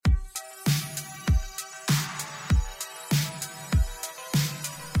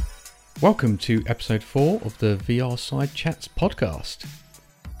Welcome to episode 4 of the VR Side Chats podcast.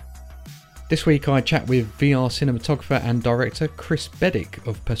 This week I chat with VR cinematographer and director Chris Beddick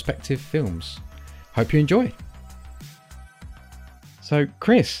of Perspective Films. Hope you enjoy. So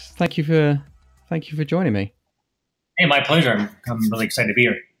Chris, thank you for joining me. Hey, my pleasure. I'm really excited to be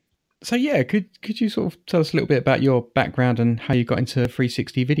here. So yeah, could you sort of tell us a little bit about your background and how you got into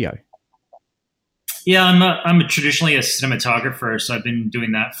 360 video? Yeah, I'm traditionally a cinematographer, so I've been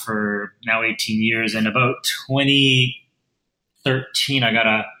doing that for now 18 years. And about 2013, I got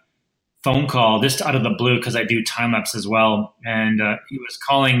a phone call just out of the blue because I do time lapse as well, and he was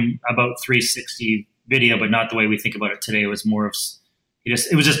calling about 360 video, but not the way we think about it today. It was more of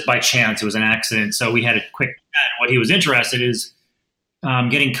it was just by chance. It was an accident. So we had a quick chat. What he was interested is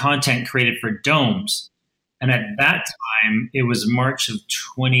getting content created for domes. And at that time, it was March of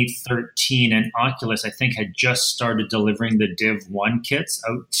 2013, and Oculus, I think, had just started delivering the Div 1 kits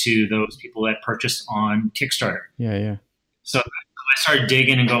out to those people that purchased on Kickstarter. Yeah. So I started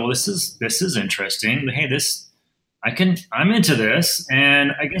digging and go, well, this is interesting. Hey, I'm into this.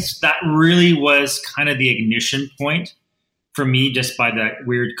 And I guess that really was kind of the ignition point for me, just by that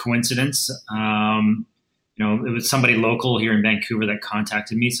weird coincidence. It was somebody local here in Vancouver that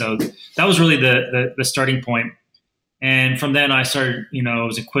contacted me. So that was really the starting point. And from then I started, I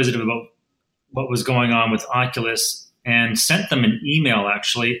was inquisitive about what was going on with Oculus and sent them an email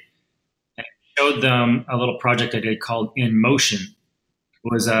actually and showed them a little project I did called In Motion.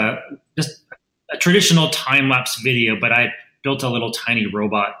 It was just a traditional time-lapse video, but I built a little tiny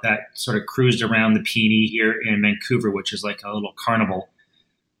robot that sort of cruised around the PNE here in Vancouver, which is like a little carnival.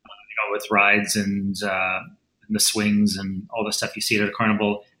 With rides and the swings and all the stuff you see at a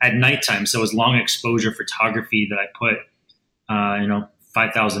carnival at nighttime. So it was long exposure photography that I put,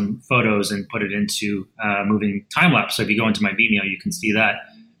 5,000 photos and put it into moving time lapse. So if you go into my Vimeo, you can see that.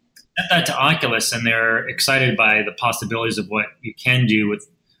 Sent that to Oculus, and they're excited by the possibilities of what you can do with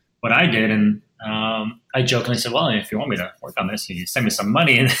what I did. And I jokingly said, well, if you want me to work on this, you send me some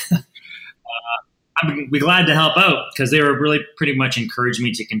money. And I'd be glad to help out, because they were really pretty much encouraged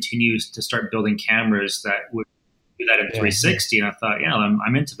me to continue to start building cameras that would do that in 360. And I thought, yeah,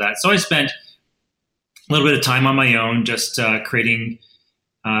 I'm into that. So I spent a little bit of time on my own, just creating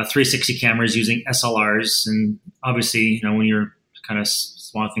 360 cameras using SLRs. And obviously, when you're kind of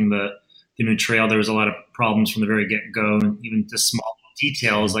swathing the new trail, there was a lot of problems from the very get-go. And even just small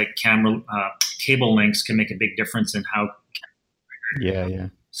details like camera cable lengths can make a big difference in how. Yeah.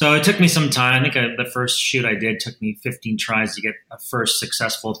 So it took me some time. I think the first shoot I did took me 15 tries to get a first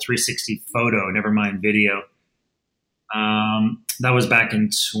successful 360 photo, never mind video. That was back in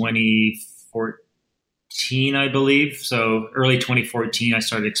 2014, I believe. So early 2014, I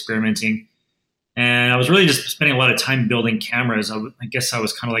started experimenting. And I was really just spending a lot of time building cameras. I guess I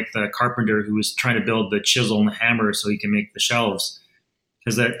was kind of like the carpenter who was trying to build the chisel and the hammer so he can make the shelves.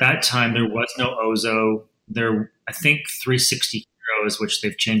 Because at that time, there was no Ozo. I think 360 which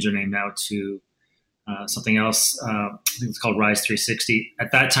they've changed their name now to something else. I think it's called Rise 360.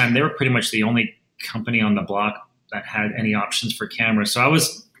 At that time, they were pretty much the only company on the block that had any options for cameras. So I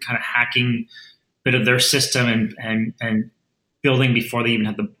was kind of hacking a bit of their system and building before they even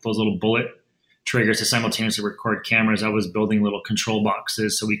had those little bullet triggers to simultaneously record cameras. I was building little control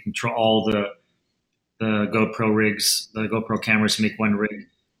boxes so we control all the GoPro rigs, the GoPro cameras to make one rig.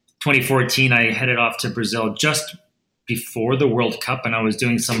 2014, I headed off to Brazil just before the World Cup, and I was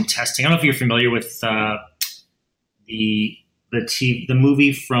doing some testing. I don't know if you're familiar with the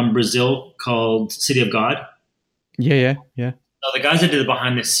movie from Brazil called City of God. Yeah. So the guys that did the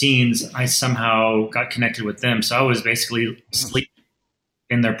behind the scenes, I somehow got connected with them. So I was basically sleeping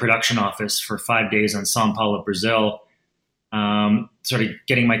in their production office for 5 days in São Paulo, Brazil, sort of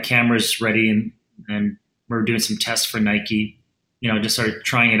getting my cameras ready, and we were doing some tests for Nike. Just started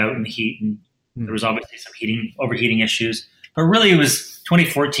trying it out in the heat, and there was obviously some overheating issues, but really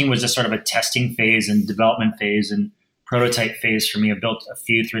 2014 was just sort of a testing phase and development phase and prototype phase for me. I built a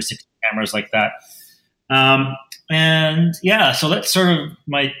few 360 cameras like that. So that's sort of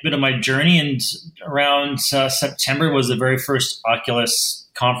my journey. And around September was the very first Oculus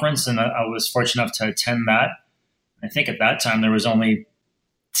conference, and I was fortunate enough to attend that. I think at that time there was only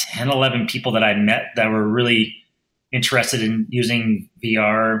 10, 11 people that I met that were really interested in using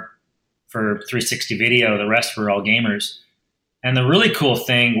VR for 360 video. The rest were all gamers. And the really cool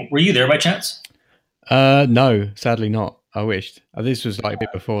thing, were you there by chance? No, sadly not. I wished. This was like a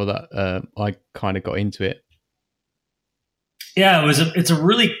bit before that I kind of got into it. Yeah, it's a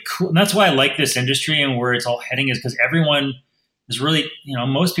really cool, and that's why I like this industry and where it's all heading, is because everyone is really,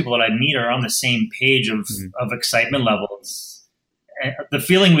 most people that I meet are on the same page of excitement levels. the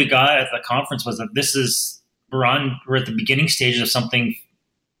feeling we got at the conference was that we're at the beginning stages of something,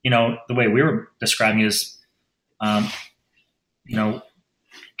 the way we were describing is,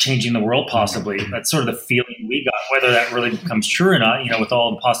 changing the world possibly. That's sort of the feeling we got. Whether that really becomes true or not, with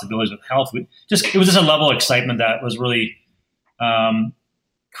all the possibilities with health, it was just a level of excitement that was really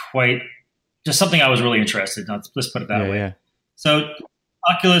quite just something I was really interested in. Let's put it that way. Yeah. So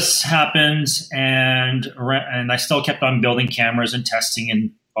Oculus happened, and I still kept on building cameras and testing and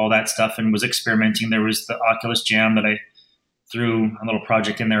all that stuff, and was experimenting. There was the Oculus Jam that I threw a little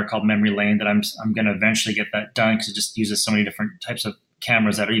project in there called Memory Lane that I'm going to eventually get that done because it just uses so many different types of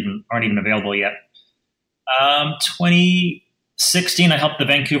cameras that aren't even available yet. 2016, I helped the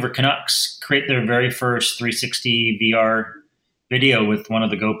Vancouver Canucks create their very first 360 VR video with one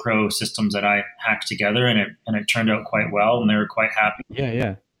of the GoPro systems that I hacked together, and it turned out quite well, and they were quite happy.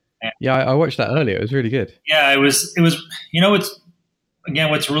 Yeah. I watched that earlier. It was really good. Yeah, it was.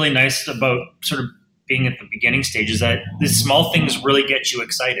 What's really nice about sort of being at the beginning stage is that the small things really get you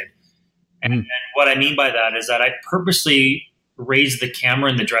excited. And what I mean by that is that I purposely raised the camera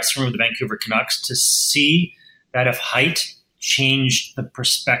in the dressing room of the Vancouver Canucks to see that if height changed the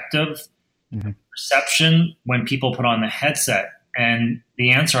perspective, perception when people put on the headset. And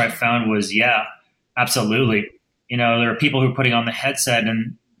the answer I found was, yeah, absolutely. There are people who are putting on the headset,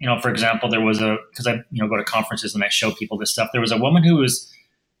 and, for example, there was because I, go to conferences and I show people this stuff. There was a woman who was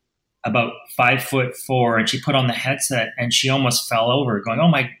about 5'4", and she put on the headset and she almost fell over going, "Oh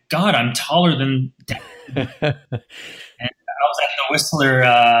my God, I'm taller than..." And I was at the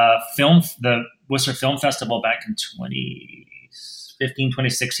Whistler Film Festival back in 2015,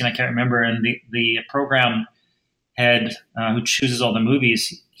 2016, I can't remember. And the program head who chooses all the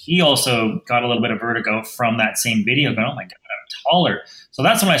movies, he also got a little bit of vertigo from that same video going, "Oh my God, I'm taller." So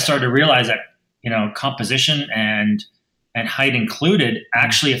that's when I started to realize that, composition and height included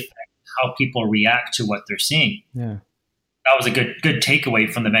actually affect how people react to what they're seeing. Yeah. That was a good takeaway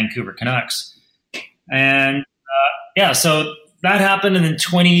from the Vancouver Canucks. And so that happened. And then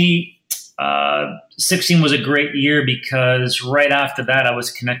 2016 was a great year because right after that, I was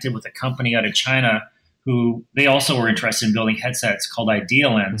connected with a company out of China who they also were interested in building headsets called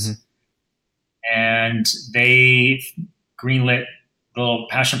IdeaLens. And they greenlit the little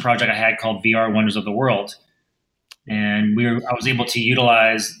passion project I had called VR Wonders of the World. And I was able to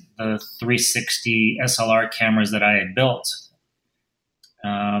utilize the 360 SLR cameras that I had built.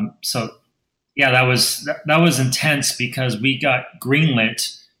 That was intense because we got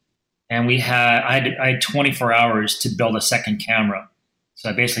greenlit, and I had 24 hours to build a second camera. So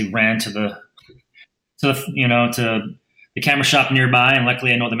I basically ran to the camera shop nearby, and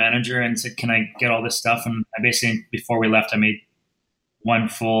luckily I know the manager, and said, "Can I get all this stuff?" And I basically, before we left, I made one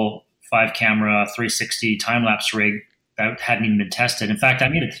full 5-camera 360 time-lapse rig that hadn't even been tested. In fact, I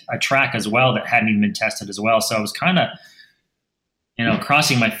made a track as well that hadn't even been tested as well. So I was kind of,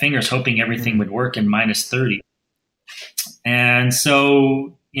 crossing my fingers, hoping everything would work in -30. And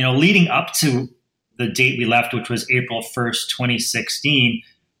so, leading up to the date we left, which was April 1st, 2016,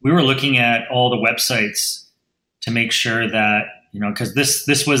 we were looking at all the websites to make sure that, because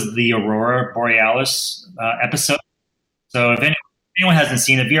this was the Aurora Borealis episode. So if anyone hasn't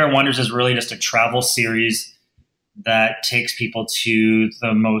seen it, VR Wonders is really just a travel series that takes people to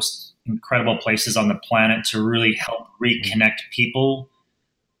the most incredible places on the planet to really help reconnect people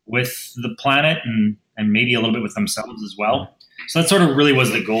with the planet and maybe a little bit with themselves as well. So that sort of really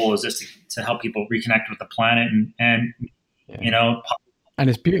was the goal, is just to help people reconnect with the planet and And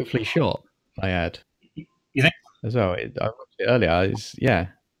it's beautifully shot, I add. You think? As well. I watched it earlier.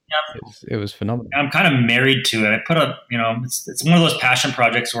 It was phenomenal. I'm kind of married to it. I put it's one of those passion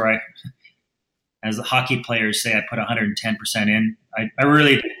projects where I, as the hockey players say, I put 110% in. I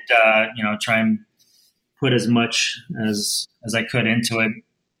really did, try and put as much as I could into it.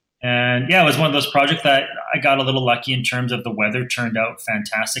 And it was one of those projects that I got a little lucky in terms of the weather turned out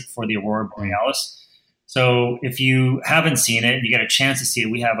fantastic for the Aurora Borealis. So if you haven't seen it and you get a chance to see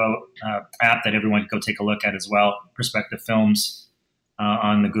it, we have a app that everyone can go take a look at as well, Perspective Films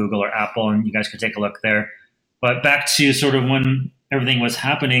on the Google or Apple, and you guys can take a look there. But back to sort of when everything was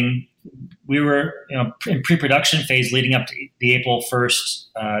happening, we were in pre-production phase leading up to the April 1st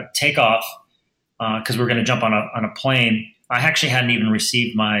takeoff because we were going to jump on a plane. I actually hadn't even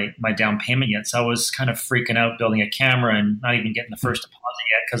received my down payment yet, so I was kind of freaking out building a camera and not even getting the first deposit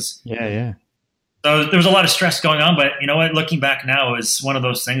yet because So there was a lot of stress going on. But you know what? Looking back now, is one of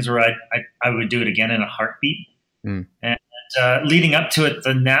those things where I would do it again in a heartbeat. And leading up to it,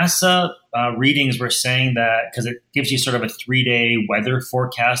 the NASA readings were saying that, because it gives you sort of a 3-day weather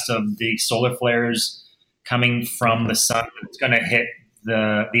forecast of the solar flares coming from the sun. It's going to hit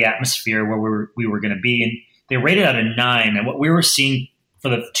the atmosphere where we were going to be. And they rated at a 9. And what we were seeing for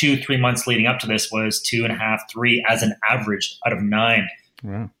the 2-3 months leading up to this was 2.5, 3 as an average out of 9.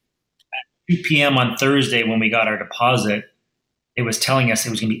 Wow. At 2 p.m. on Thursday when we got our deposit, it was telling us it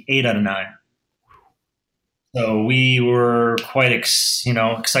was going to be 8 out of 9. So we were quite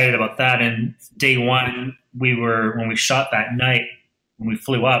excited about that. And day one, when we shot that night, when we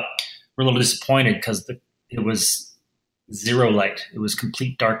flew up, we're a little disappointed because it was zero light. It was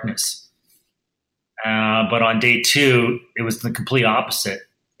complete darkness. But on day 2, it was the complete opposite.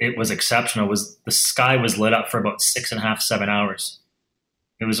 It was exceptional. The sky was lit up for about 6.5, 7 hours.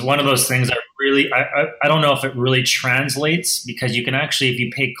 It was one of those things that really, I don't know if it really translates, because you can actually, if you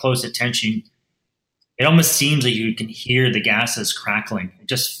pay close attention, it almost seems like you can hear the gases crackling. It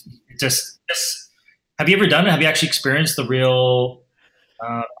just. Have you ever done it? Have you actually experienced the real?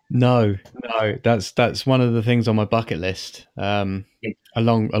 No. That's one of the things on my bucket list.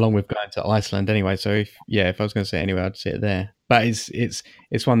 Along with going to Iceland anyway. So if I was going to say it anyway, I'd sit there. But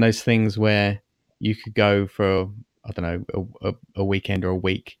it's one of those things where you could go for, I don't know, a weekend or a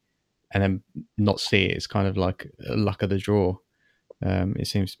week, and then not see it. It's kind of like a luck of the draw. It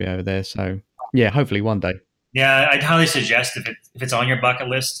seems to be over there. So yeah, hopefully one day. Yeah, I'd highly suggest if it's on your bucket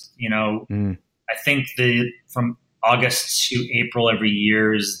list. I think from August to April every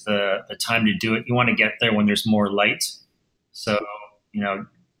year is the time to do it. You want to get there when there's more light. So I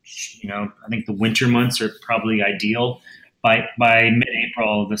think the winter months are probably ideal. By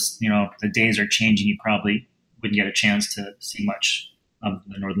mid-April, the days are changing. You probably wouldn't get a chance to see much of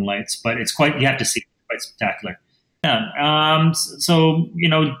the Northern Lights, but you have to see it. It's quite spectacular. Yeah. So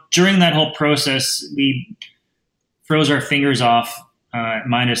during that whole process, we froze our fingers off at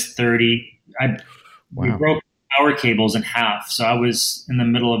 -30. We broke power cables in half. So I was in the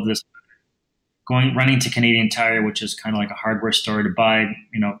middle of this running to Canadian Tire, which is kind of like a hardware store, to buy,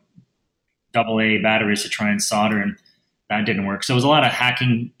 AA batteries to try and solder, and that didn't work. So it was a lot of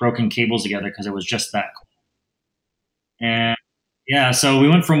hacking broken cables together because it was just that cold. And yeah, so we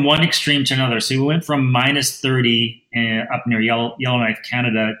went from one extreme to another. So we went from -30 up near Yellowknife,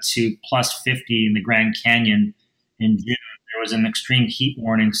 Canada, to +50 in the Grand Canyon in June. There was an extreme heat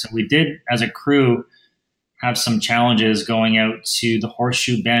warning. So we did, as a crew, have some challenges going out to the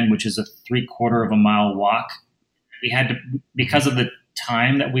Horseshoe Bend, which is a 3/4 of a mile walk. We had to, because of the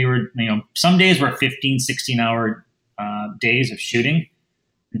time that we were, some days were 15, 16-hour days of shooting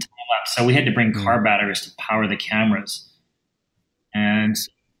and time lapse. So we had to bring car batteries to power the cameras. And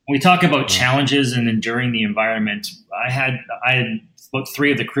when we talk about challenges and enduring the environment, I had about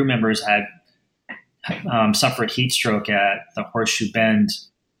 3 of the crew members had suffered heat stroke at the Horseshoe Bend,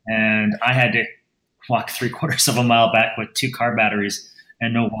 and I had to walk 3/4 of a mile back with 2 car batteries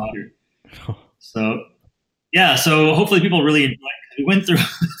and no water. So yeah, so hopefully people really enjoyed it. We went through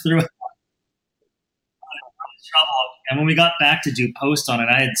trouble, and when we got back to do post on it,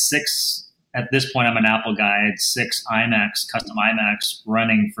 I had 6. At this point, I'm an Apple guy. I had 6 custom iMacs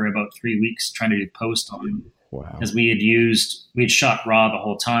running for about 3 weeks trying to do post on. Wow! Because we had shot raw the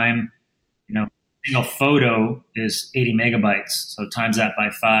whole time. Single photo is 80 megabytes, so times that by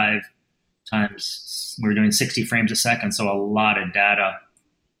 5. Times we were doing 60 frames a second, so a lot of data.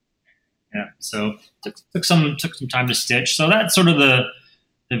 Yeah, so took some time to stitch. So that's sort of the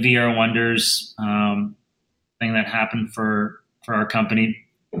VR Wonders thing that happened for our company.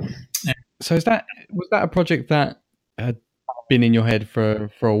 So was that a project that had been in your head for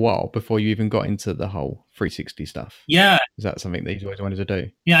a while before you even got into the whole 360 stuff? Yeah. Is that something that you always wanted to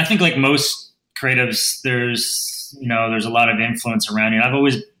do? Yeah, I think like most creatives, there's a lot of influence around you. I've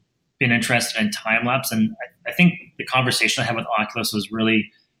always been interested in time lapse, and I think the conversation I had with Oculus was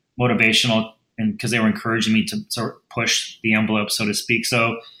really motivational, and because they were encouraging me to sort of push the envelope, so to speak.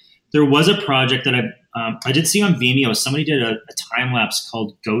 So there was a project that I did see on Vimeo. Somebody did a time lapse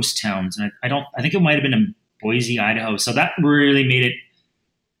called Ghost Towns, and I think it might have been in Boise, Idaho. So that really made it.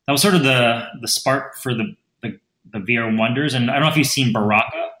 That was sort of the spark for the VR Wonders. And I don't know if you've seen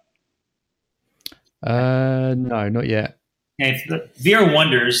Baraka. No, not yet. Okay, the VR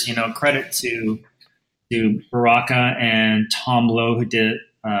Wonders, credit to Baraka and Tom Lowe, who did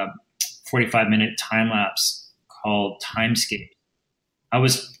a 45-minute time lapse called Timescape. I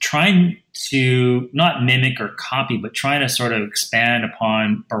was trying to not mimic or copy, but trying to sort of expand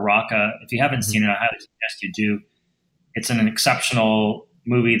upon Baraka. If you haven't seen it, I highly suggest you do. It's an exceptional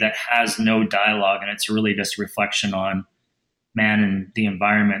movie that has no dialogue, and it's really just a reflection on man and the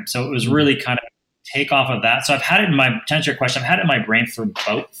environment. So it was really kind of take off of that. So I've had it in my, to answer your question, I've had it in my brain for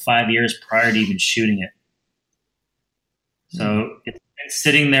about 5 years prior to even shooting it. So it's been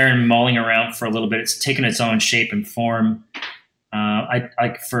sitting there and mulling around for a little bit. It's taken its own shape and form.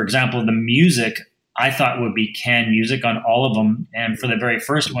 For example, the music I thought would be canned music on all of them. And for the very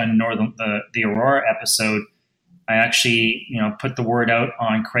first one, the Aurora episode, I actually, put the word out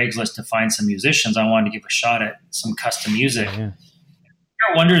on Craigslist to find some musicians. I wanted to give a shot at some custom music. Yeah.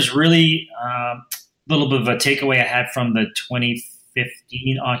 I wonder is really a little bit of a takeaway I had from the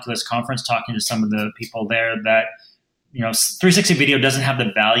 2015 Oculus conference, talking to some of the people there, that 360 video doesn't have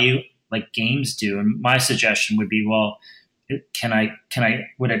the value like games do. And my suggestion would be, well,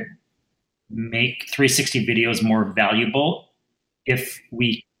 would it make 360 videos more valuable if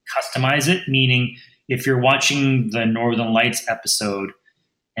we customize it? Meaning, if you're watching the Northern Lights episode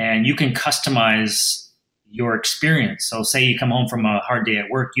and you can customize your experience. So say you come home from a hard day at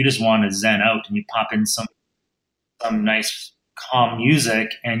work, you just want to zen out and you pop in some nice calm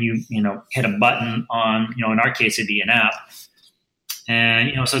music and you hit a button on, in our case, it'd be an app.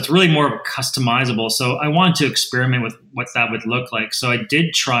 And, so it's really more customizable. So I wanted to experiment with what that would look like. So I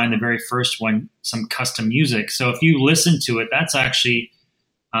did try in the very first one, some custom music. So if you listen to it, that's actually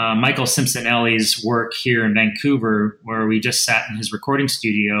Michael Simpsonelli's work here in Vancouver, where we just sat in his recording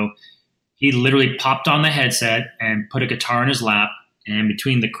studio. He literally popped on the headset and put a guitar in his lap. And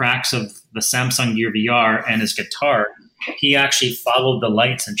between the cracks of the Samsung Gear VR and his guitar, he actually followed the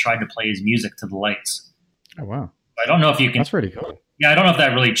lights and tried to play his music to the lights. Oh, wow. I don't know if you can. That's really cool. Yeah, I don't know if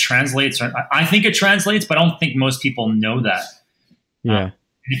that really translates. I think it translates, but I don't think most people know that. Yeah.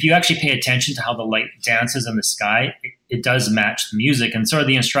 If you actually pay attention to how the light dances in the sky, it does match the music. And sort of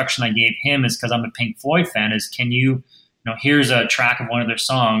the instruction I gave him is, because I'm a Pink Floyd fan, is can you, here's a track of one of their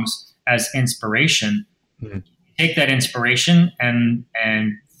songs as inspiration. Mm-hmm. Take that inspiration and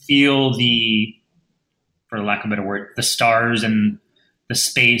feel the, for lack of a better word, the stars and the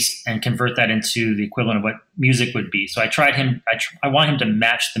space, and convert that into the equivalent of what music would be. So I tried him. I want him to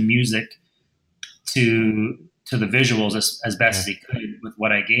match the music to the visuals as best as he could with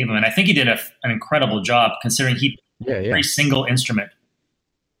what I gave him, and I think he did an incredible job, considering he every single instrument.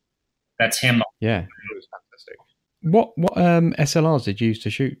 That's him. Yeah, it was fantastic. What SLRs did you use to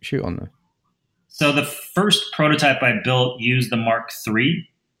shoot on there? So the first prototype I built used the Mark III.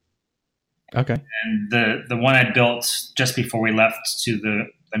 Okay. And the one I built just before we left to the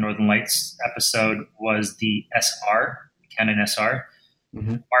Northern Lights episode was the SR, Canon SR.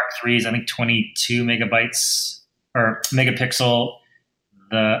 Mm-hmm. Mark III is, I think, 22 megabytes or megapixel.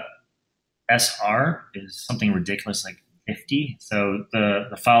 The SR is something ridiculous, like 50. So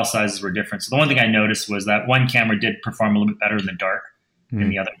the file sizes were different. So the one thing I noticed was that one camera did perform a little bit better in the dark than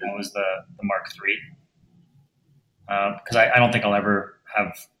the other one was the Mark III. Because I don't think I'll ever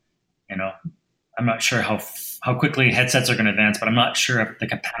have, I'm not sure how quickly headsets are going to advance, but I'm not sure if the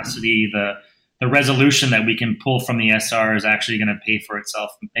capacity, the resolution that we can pull from the SR is actually going to pay for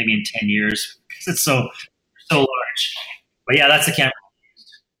itself maybe in 10 years, because it's so large. But yeah, that's the camera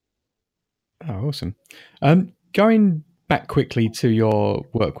I used. Oh, awesome. Going back quickly to your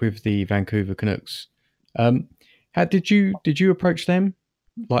work with the Vancouver Canucks, did you approach them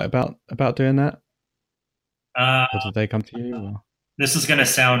about doing that? Or did they come to you? Or? This is going to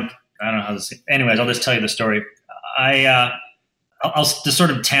sound, I don't know how this. Anyways, I'll just tell you the story. I'll just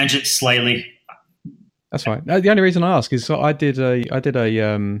sort of tangent slightly. That's fine. The only reason I ask is I did a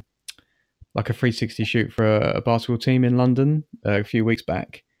like a 360 shoot for a basketball team in London a few weeks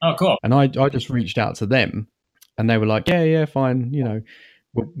back. Oh, cool. And I just reached out to them, and they were like, yeah, fine.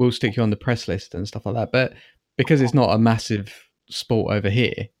 We'll stick you on the press list and stuff like that. But because it's not a massive sport over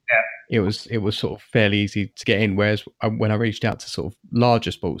here, it was sort of fairly easy to get in. Whereas when I reached out to sort of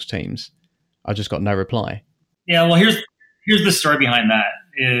larger sports teams, I just got no reply. Yeah, well, here's the story behind that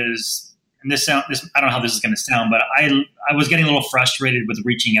is, and I don't know how this is going to sound, but I was getting a little frustrated with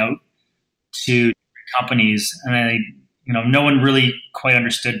reaching out to companies, and no one really quite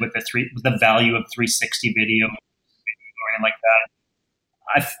understood what the value of 360 video or anything like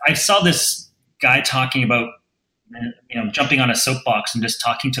that. I saw this guy talking about jumping on a soapbox and just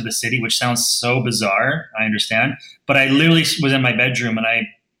talking to the city, which sounds so bizarre. I understand, but I literally was in my bedroom and I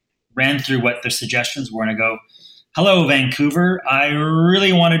ran through what the suggestions were, and I go, "Hello, Vancouver. I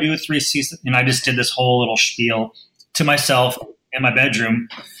really want to do a 360," and I just did this whole little spiel to myself in my bedroom,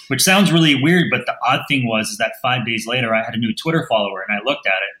 which sounds really weird. But the odd thing was that 5 days later, I had a new Twitter follower, and I looked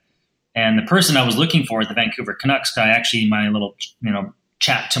at it, and the person I was looking for at the Vancouver Canucks guy, actually, in my little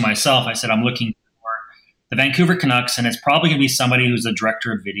chat to myself, I said, "I'm looking the Vancouver Canucks, and it's probably going to be somebody who's a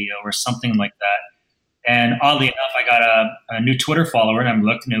director of video or something like that." And oddly enough, I got a new Twitter follower, and I'm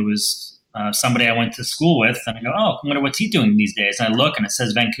looking, it was somebody I went to school with, and I go, "Oh, I wonder what's he doing these days?" And I look, and it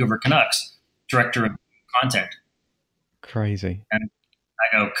says Vancouver Canucks, director of content. Crazy. And I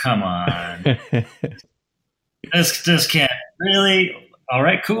go, come on, this can't really. All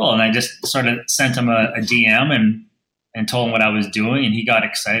right, cool. And I just sort of sent him a DM and told him what I was doing, and he got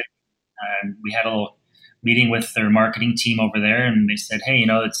excited. And we had a little meeting with their marketing team over there, and they said, hey,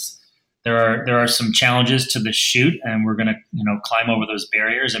 there are some challenges to the shoot, and we're going to climb over those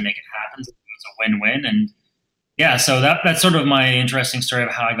barriers and make it happen. It's a win-win. And yeah, so that's sort of my interesting story of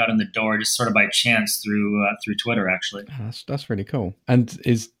how I got in the door, just sort of by chance through Twitter, actually. That's really cool. And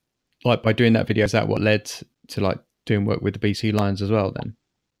is like by doing that video, is that what led to like doing work with the BC Lions as well then?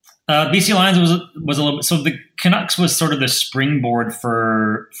 BC Lions was a little bit, so the Canucks was sort of the springboard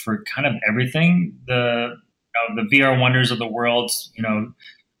for kind of everything. The VR Wonders of the world,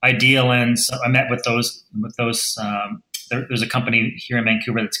 Idea Lens. I met with those. There's a company here in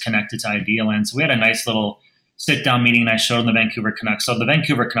Vancouver that's connected to Idea Lens. So we had a nice little sit-down meeting, and I showed them the Vancouver Canucks. So the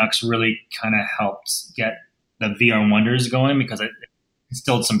Vancouver Canucks really kind of helped get the VR Wonders going because it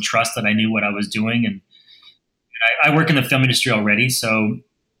instilled some trust that I knew what I was doing. And I work in the film industry already, so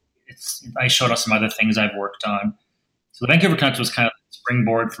I showed us some other things I've worked on. So the Vancouver Canucks was kind of the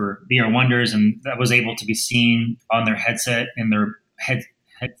springboard for VR Wonders, and that was able to be seen on their headset in their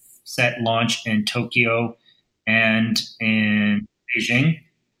headset launch in Tokyo and in Beijing.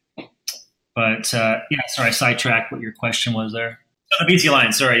 But sorry, I sidetracked what your question was there. So the BC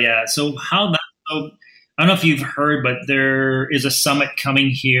Lions, sorry, yeah. So I don't know if you've heard, but there is a summit coming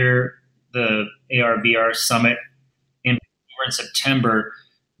here, the AR/VR summit in September.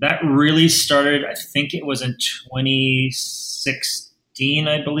 That really started, I think it was in 2016,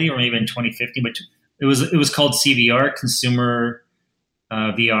 I believe, or maybe in 2015. But it was called CVR, Consumer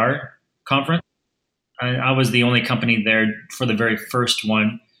VR Conference. I was the only company there for the very first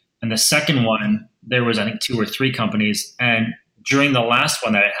one. And the second one, there was, I think, 2 or 3 companies. And during the last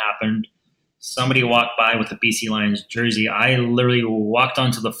one that had happened, somebody walked by with a BC Lions jersey. I literally walked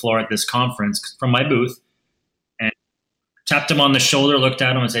onto the floor at this conference from my booth and tapped him on the shoulder, looked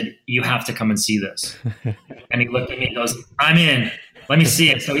at him and said, you have to come and see this. And he looked at me and goes, I'm in. Let me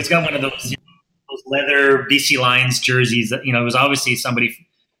see it. So he's got one of those leather BC Lions jerseys that, it was obviously somebody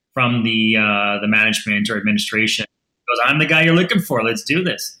from the management or administration. He goes, I'm the guy you're looking for. Let's do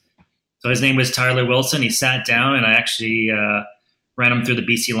this. So his name was Tyler Wilson. He sat down, and I actually ran him through the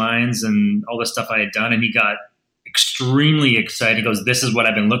BC Lions and all the stuff I had done, and he got extremely excited. He goes, this is what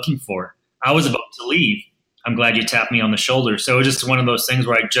I've been looking for. I was about to leave. I'm glad you tapped me on the shoulder. So it was just one of those things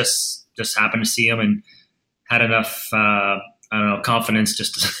where I just happened to see him and had enough, confidence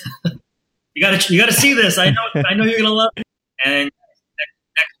just to you got to see this. I know you're going to love it. And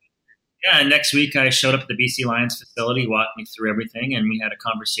next week I showed up at the BC Lions facility, walked me through everything, and we had a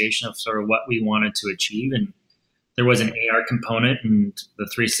conversation of sort of what we wanted to achieve. And there was an AR component and the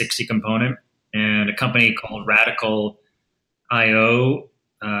 360 component, and a company called Radical.io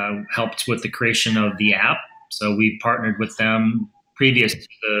helped with the creation of the app. So we partnered with them previous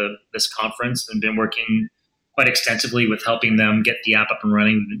to this conference and been working quite extensively with helping them get the app up and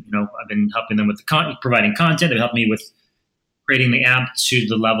running. I've been helping them with the providing content. They've helped me with creating the app to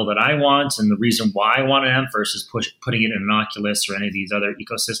the level that I want and the reason why I want an app versus putting it in an Oculus or any of these other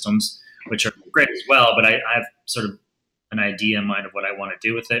ecosystems, which are great as well. But I have sort of an idea in mind of what I want to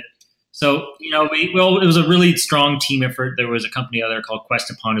do with it. So, it was a really strong team effort. There was a company out there called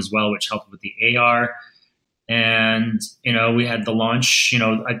Questapon as well, which helped with the AR. And, we had the launch,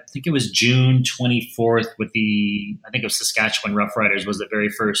 I think it was June 24th with I think it was Saskatchewan Roughriders was the very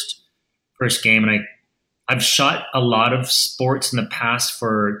first game. And I've shot a lot of sports in the past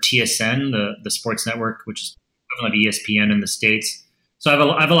for TSN, the sports network, which is equivalent of ESPN in the States. So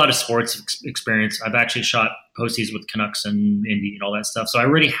I have a lot of sports experience. I've actually shot posties with Canucks and Indy and all that stuff. So I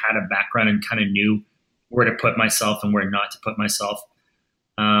already had a background and kind of knew where to put myself and where not to put myself.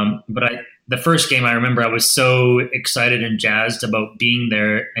 But the first game, I remember I was so excited and jazzed about being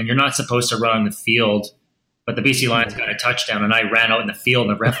there. And you're not supposed to run on the field, but the BC Lions got a touchdown, and I ran out in the field,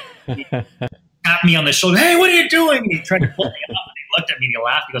 and the ref tapped me on the shoulder. Hey, what are you doing? And he tried to pull me up, and he looked at me and he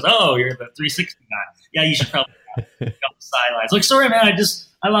laughed. He goes, oh, you're the 360 guy. Yeah, you should probably go on the sidelines. Like, sorry, man,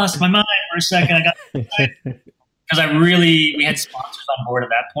 I lost my mind for a second. I got because we had sponsors on board at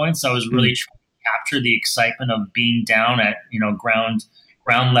that point, so I was really trying to capture the excitement of being down at ground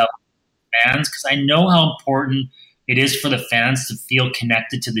level fans, because I know how important it is for the fans to feel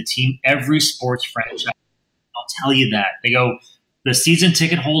connected to the team. Every sports franchise, I'll tell you that. They go, the season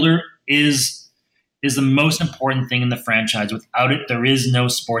ticket holder is the most important thing in the franchise. Without it, there is no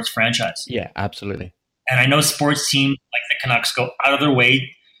sports franchise. Yeah, absolutely. And I know sports teams like the Canucks go out of their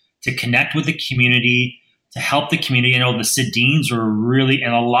way to connect with the community, to help the community. I know the Sedins were really,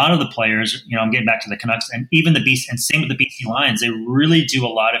 and a lot of the players, I'm getting back to the Canucks and even the BC, and same with the BC Lions, they really do a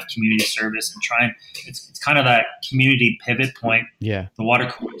lot of community service and try and it's kind of that community pivot point. Yeah. The water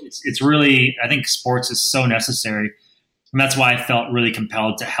cooler. It's really, I think sports is so necessary. And that's why I felt really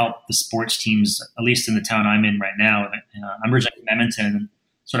compelled to help the sports teams, at least in the town I'm in right now. I'm originally from Edmonton and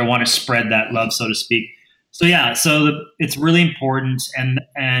sort of want to spread that love, so to speak. So yeah, it's really important,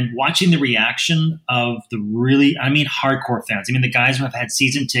 and watching the reaction of the really, hardcore fans. The guys who have had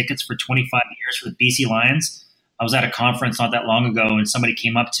season tickets for 25 years for the BC Lions. I was at a conference not that long ago, and somebody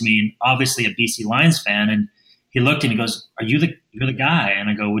came up to me, and obviously a BC Lions fan, and he looked and he goes, you're the guy?" And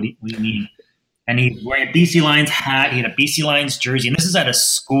I go, what do you mean?" And he's wearing a BC Lions hat. He had a BC Lions jersey, and this is at a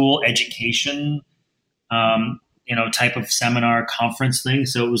school education, type of seminar conference thing.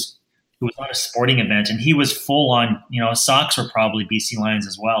 So it was not a sporting event, and he was full on, his socks were probably BC Lions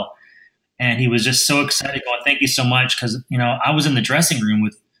as well. And he was just so excited going, "Thank you so much." Cause I was in the dressing room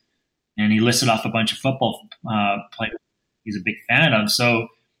and he listed off a bunch of football players he's a big fan of. So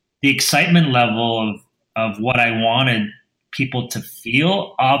the excitement level of what I wanted people to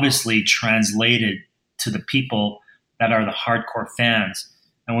feel obviously translated to the people that are the hardcore fans.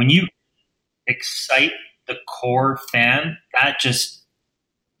 And when you excite the core fan, that just,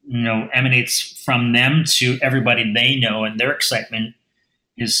 emanates from them to everybody they know, and their excitement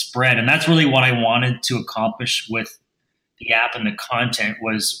is spread. And that's really what I wanted to accomplish with the app and the content,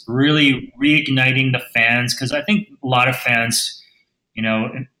 was really reigniting the fans. Because I think a lot of fans,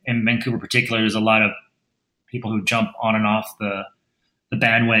 in Vancouver in particular, there's a lot of people who jump on and off the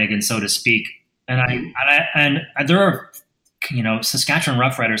bandwagon, so to speak. And there are, Saskatchewan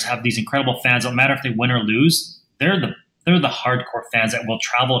Roughriders have these incredible fans. No matter if they win or lose, they're the hardcore fans that will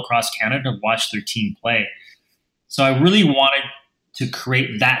travel across Canada to watch their team play. So I really wanted to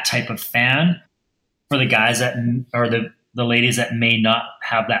create that type of fan for the guys that, or the ladies that may not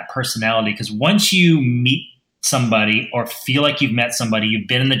have that personality. Because once you meet somebody or feel like you've met somebody, you've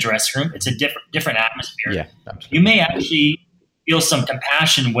been in the dressing room, it's a different atmosphere. Yeah, absolutely. You may actually feel some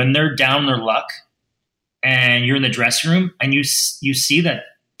compassion when they're down their luck and you're in the dressing room and you see that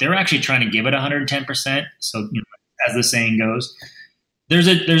they're actually trying to give it 110%. So, as the saying goes, there's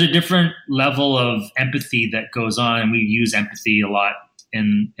a different level of empathy that goes on, and we use empathy a lot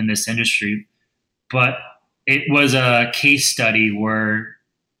in this industry. But it was a case study where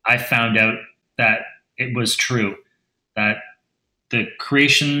I found out that it was true, that the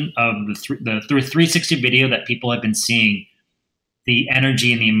creation of the 360 video that people have been seeing, the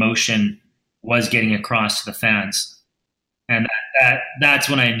energy and the emotion was getting across to the fans. And that's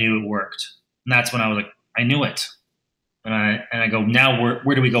when I knew it worked. And that's when I was like, I knew it. And I go, now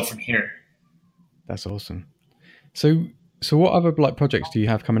where do we go from here? That's awesome. So what other projects do you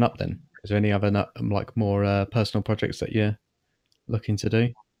have coming up then? Is there any other more personal projects that you're looking to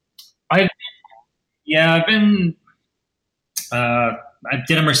do? I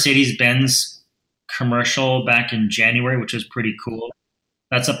did a Mercedes-Benz commercial back in January, which was pretty cool.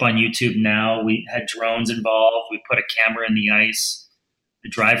 That's up on YouTube now. We had drones involved. We put a camera in the ice. The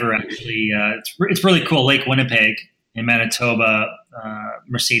driver actually, it's really cool. Lake Winnipeg in Manitoba,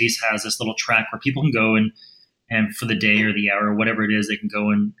 Mercedes has this little track where people can go and for the day or the hour or whatever it is, they can go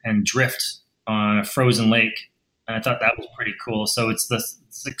and drift on a frozen lake. And I thought that was pretty cool. So it's the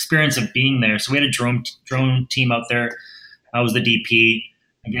experience of being there. So we had a drone team out there. I was the DP.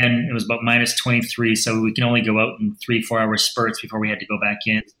 Again, it was about -23, so we can only go out in 3-4 hour spurts before we had to go back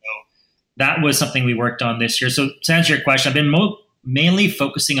in. So that was something we worked on this year. So to answer your question, I've been mainly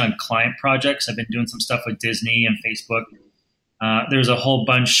focusing on client projects. I've been doing some stuff with Disney and Facebook. There's a whole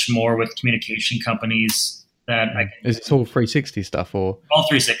bunch more with communication companies that Is it all 360 stuff or? All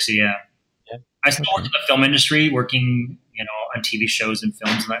 360, yeah. I still work in the film industry, working, on TV shows and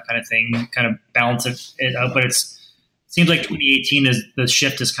films and that kind of thing, kind of balance it out. But it seems like 2018 the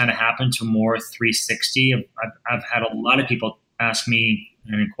shift has kind of happened to more 360. I've had a lot of people ask me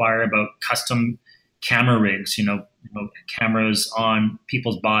and inquire about custom camera rigs, cameras on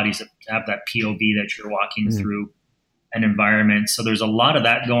people's bodies that have that POV that you're walking through an environment. So there's a lot of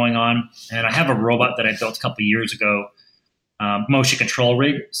that going on. And I have a robot that I built a couple of years ago, motion control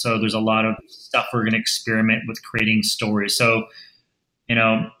rig. So there's a lot of stuff we're going to experiment with creating stories. So,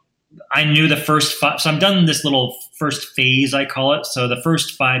 I knew the first so I'm done this little first phase, I call it. So the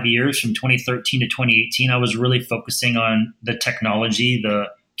first 5 years from 2013 to 2018, I was really focusing on the technology, the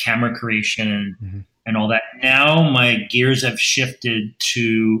camera creation and all that. Now my gears have shifted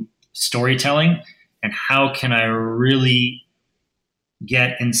to storytelling and how can I really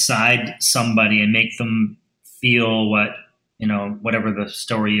get inside somebody and make them feel what, whatever the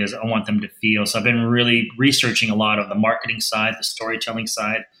story is, I want them to feel. So I've been really researching a lot of the marketing side, the storytelling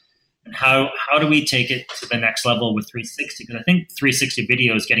side, and how do we take it to the next level with 360? Because I think 360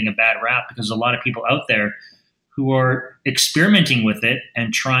 video is getting a bad rap because there's a lot of people out there who are experimenting with it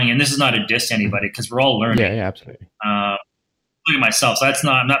and trying. And this is not a diss to anybody because we're all learning. Yeah, absolutely. Including myself. So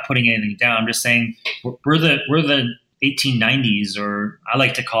I'm not putting anything down. I'm just saying we're the 1890s, or I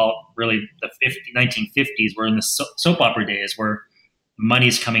like to call it really the 1950s. We're in the soap opera days where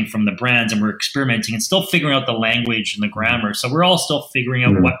money's coming from the brands and we're experimenting and still figuring out the language and the grammar. So we're all still figuring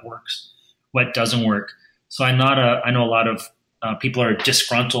out what works, what doesn't work. So I know a lot of people are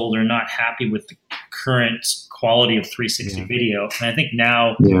disgruntled or not happy with the current quality of 360 video. And I think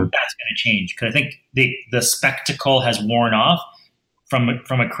now that's going to change because I think the spectacle has worn off from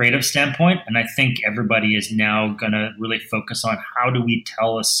a creative standpoint. And I think everybody is now going to really focus on how do we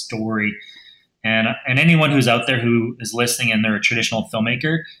tell a story. And anyone who's out there who is listening and they're a traditional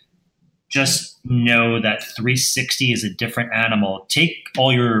filmmaker, just know that 360 is a different animal. Take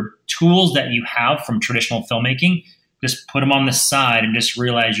all your tools that you have from traditional filmmaking, just put them on the side and just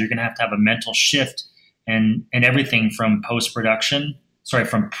realize you're going to have a mental shift and everything from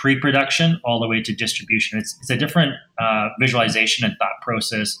from pre-production all the way to distribution. It's a different visualization and thought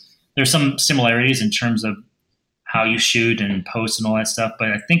process. There's some similarities in terms of how you shoot and post and all that stuff.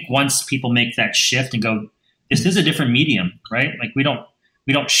 But I think once people make that shift and go, this is a different medium, right? Like we don't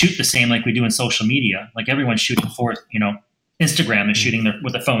shoot the same like we do in social media. Like everyone's shooting for, Instagram is shooting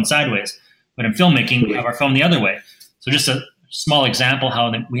with a phone sideways. But in filmmaking, we have our phone the other way. So just a small example how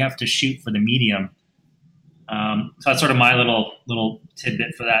we have to shoot for the medium. So that's sort of my little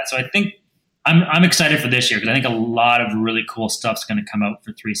tidbit for that. So I think I'm excited for this year because I think a lot of really cool stuff's going to come out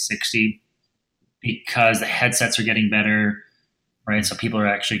for 360 because the headsets are getting better, right? So people are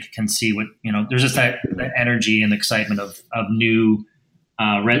actually can see what, there's just that energy and excitement of new,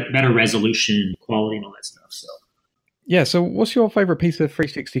 better resolution, quality and all that stuff. So. Yeah. So what's your favorite piece of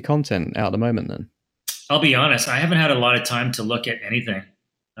 360 content out at the moment then? I'll be honest. I haven't had a lot of time to look at anything.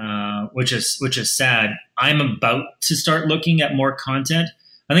 Which is sad. I'm about to start looking at more content.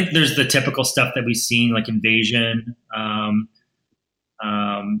 I think there's the typical stuff that we've seen, like Invasion.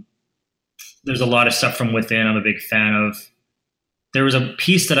 There's a lot of stuff from within. I'm a big fan of. There was a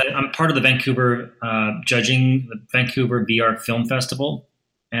piece that I'm part of the Vancouver judging the Vancouver VR Film Festival,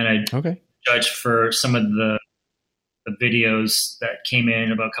 and I judged for some of the videos that came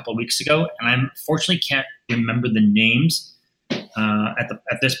in about a couple of weeks ago, and I unfortunately can't remember the names.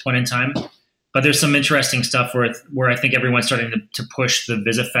 At this point in time, but there's some interesting stuff where I think everyone's starting to push the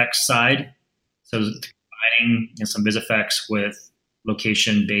VisFX side. So combining some VisFX with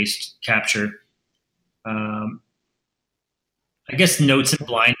location-based capture. I guess Notes and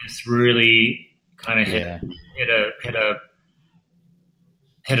Blindness really kind of hit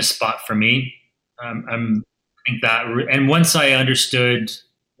a spot for me. I think that, and once I understood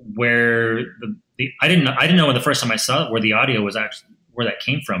where I didn't know when the first time I saw it where the audio was actually where that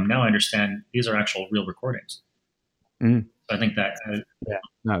came from. Now I understand these are actual real recordings. So I think that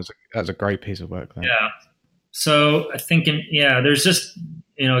that's a great piece of work. Though. Yeah. So I think there's just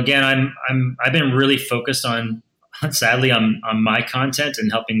again I've been really focused on sadly on my content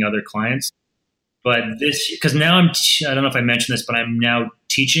and helping other clients. But because now I don't know if I mentioned this, but I'm now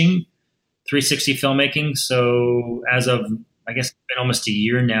teaching 360 filmmaking. So as of I guess it's been almost a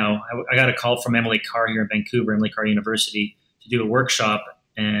year now. I got a call from Emily Carr here in Vancouver, Emily Carr University, to do a workshop,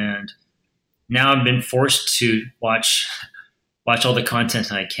 and now I've been forced to watch all the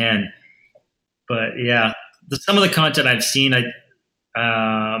content I can. But yeah, some of the content I've seen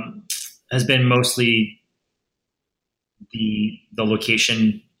has been mostly the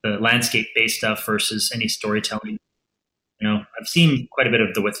location, the landscape-based stuff versus any storytelling. I've seen quite a bit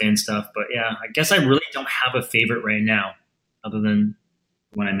of the within stuff, but yeah, I guess I really don't have a favorite right now. Other than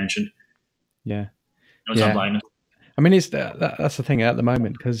the one I mentioned. Yeah. Blindness. I mean, that's the thing at the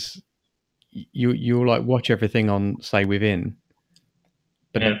moment, because you'll like watch everything on, say, Within,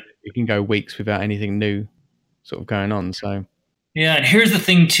 but you can go weeks without anything new sort of going on. So yeah, and here's the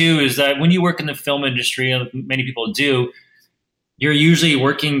thing too, is that when you work in the film industry, and many people do, you're usually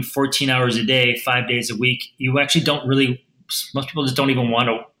working 14 hours a day, 5 days a week. You actually don't really, most people just don't even want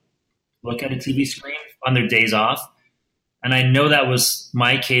to look at a TV screen on their days off. And I know that was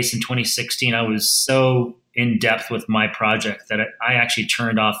my case in 2016. I was so in depth with my project that I actually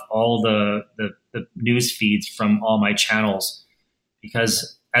turned off all the news feeds from all my channels,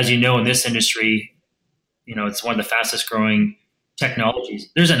 because as you know, in this industry, it's one of the fastest growing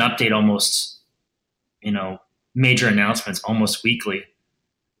technologies. There's an update almost, major announcements almost weekly.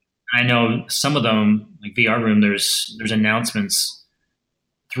 I know some of them, like VR Room, there's announcements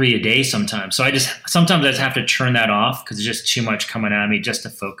 3 a day sometimes. So sometimes I just have to turn that off because there's just too much coming at me just to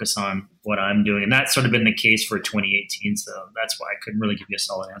focus on what I'm doing. And that's sort of been the case for 2018. So that's why I couldn't really give you a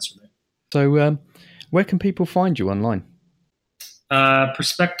solid answer there. So where can people find you online?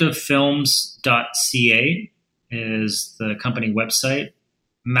 Perspectivefilms.ca is the company website.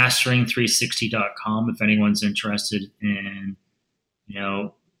 Mastering360.com if anyone's interested in,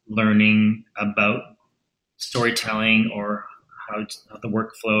 learning about storytelling or how the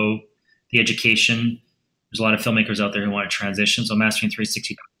workflow, the education. There's a lot of filmmakers out there who want to transition. So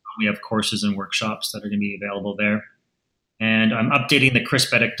mastering360.com, we have courses and workshops that are going to be available there. And I'm updating the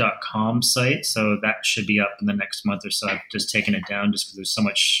chrisbeddick.com site. So that should be up in the next month or so. I've just taken it down just because there's so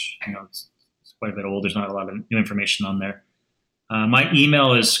much, it's quite a bit old. There's not a lot of new information on there. My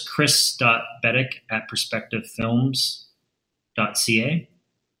email is chris.beddick@perspectivefilms.ca.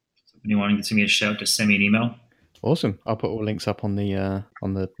 So if anyone wants to give me a shout, just send me an email. Awesome. I'll put all links up on the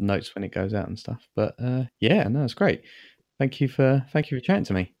notes when it goes out and stuff. But yeah, no, it's great. Thank you for chatting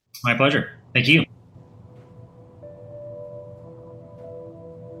to me. My pleasure. Thank you.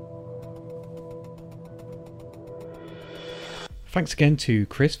 Thanks again to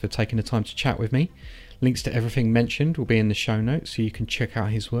Chris for taking the time to chat with me. Links to everything mentioned will be in the show notes so you can check out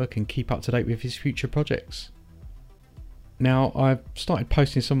his work and keep up to date with his future projects. Now, I've started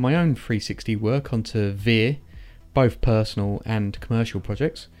posting some of my own 360 work onto Veer, both personal and commercial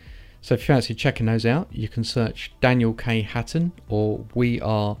projects. So if you fancy checking those out, you can search Daniel K. Hatton or We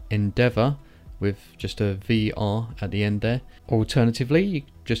Are Endeavour with just a VR at the end there. Alternatively, you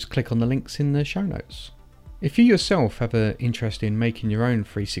just click on the links in the show notes. If you yourself have an interest in making your own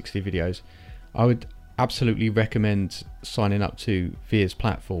 360 videos, I would absolutely recommend signing up to Veer's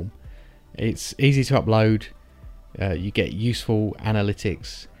platform. It's easy to upload, you get useful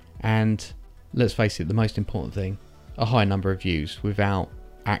analytics, and let's face it, the most important thing, a high number of views without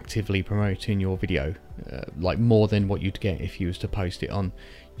actively promoting your video, like more than what you'd get if you was to post it on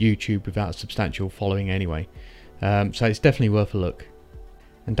YouTube without a substantial following anyway. So it's definitely worth a look.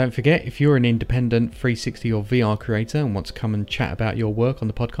 And don't forget, if you're an independent 360 or VR creator and want to come and chat about your work on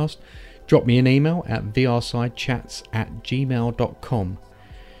the podcast, drop me an email at vrsidechats@gmail.com.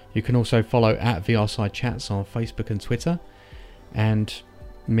 You can also follow at vrsidechats on Facebook and Twitter. And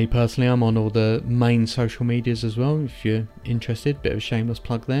me personally, I'm on all the main social medias as well, if you're interested. Bit of a shameless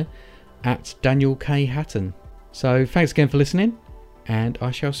plug there, at Daniel K. Hatton. So thanks again for listening, and I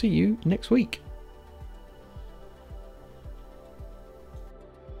shall see you next week.